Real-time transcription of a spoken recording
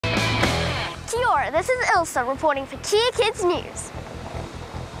Kia this is Ilsa reporting for Kea Kids News.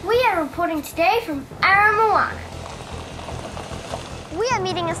 We are reporting today from Aramoana. We are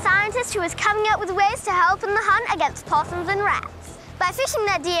meeting a scientist who is coming up with ways to help in the hunt against possums and rats by fishing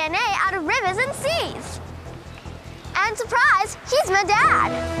their DNA out of rivers and seas. And surprise, he's my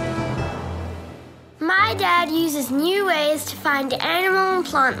dad. My dad uses new ways to find animal and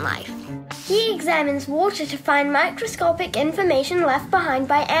plant life. He examines water to find microscopic information left behind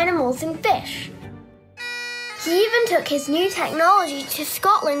by animals and fish. He even took his new technology to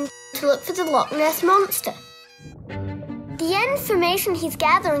Scotland to look for the Loch Ness Monster. The information he's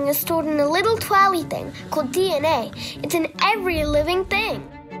gathering is stored in a little twirly thing called DNA. It's in every living thing.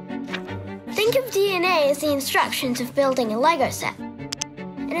 Think of DNA as the instructions of building a Lego set.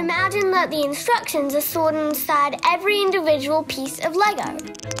 And imagine that the instructions are stored inside every individual piece of Lego.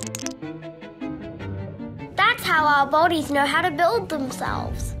 That's how our bodies know how to build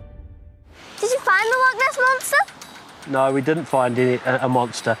themselves. Did you find the Loch Ness Monster? No, we didn't find a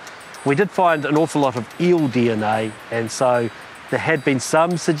monster. We did find an awful lot of eel DNA, and so there had been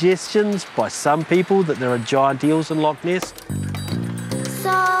some suggestions by some people that there are giant eels in Loch Ness.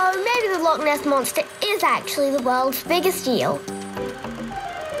 So maybe the Loch Ness Monster is actually the world's biggest eel.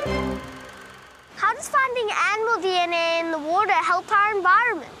 How does finding animal DNA in the water help our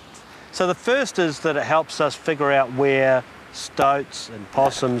environment? So the first is that it helps us figure out where stoats and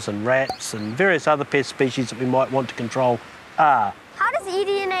possums and rats and various other pest species that we might want to control are. How does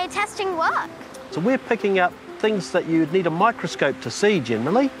eDNA testing work? So we're picking up things that you'd need a microscope to see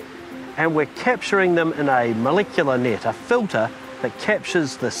generally, and we're capturing them in a molecular net, a filter that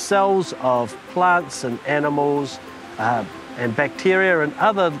captures the cells of plants and animals and bacteria and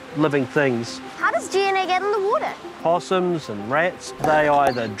other living things. How does DNA get in the water? Possums and rats, they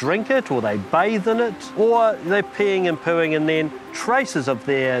either drink it or they bathe in it, or they're peeing and pooing, and then traces of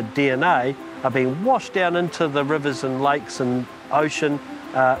their DNA are being washed down into the rivers and lakes and ocean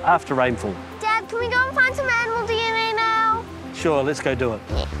after rainfall. Dad, can we go and find some animal DNA now? Sure, let's go do it.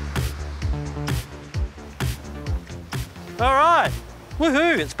 All right,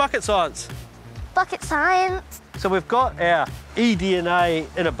 woohoo, it's bucket science. Bucket science. So we've got our eDNA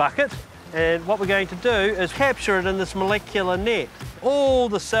in a bucket, and what we're going to do is capture it in this molecular net. All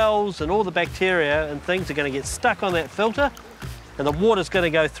the cells and all the bacteria and things are going to get stuck on that filter, and the water's going to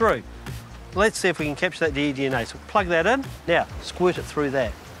go through. Let's see if we can capture that eDNA. So plug that in. Now, squirt it through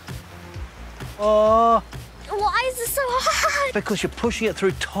that. Oh. Why is this so hard? Because you're pushing it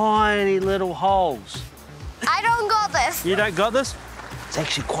through tiny little holes. I don't got this. You don't got this? It's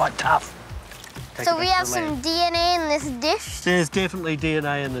actually quite tough. So we have some DNA in this dish? There's definitely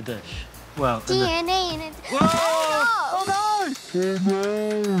DNA in the dish. Well, DNA in it. Whoa! Oh no!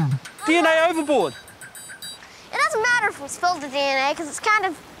 DNA overboard. It doesn't matter if we spilled the DNA because it's kind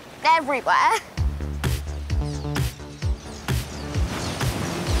of everywhere.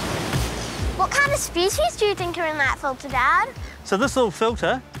 What kind of species do you think are in that filter, Dad? So this little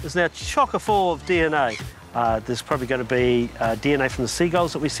filter is now chocker full of DNA. There's probably going to be DNA from the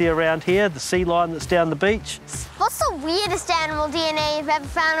seagulls that we see around here, the sea lion that's down the beach. What's the weirdest animal DNA you've ever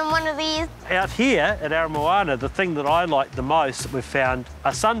found in one of these? Out here at Aramoana, the thing that I like the most that we've found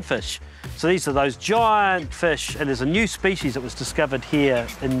are sunfish. So these are those giant fish, and there's a new species that was discovered here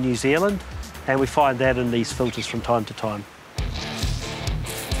in New Zealand, and we find that in these filters from time to time.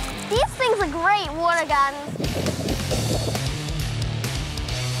 These things are great water guns.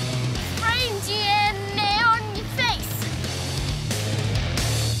 Spraying DNA on your face.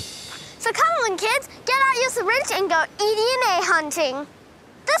 So come on, kids, get out your syringe and go eDNA hunting.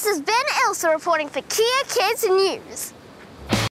 This has been Ilsa reporting for Kea Kids News.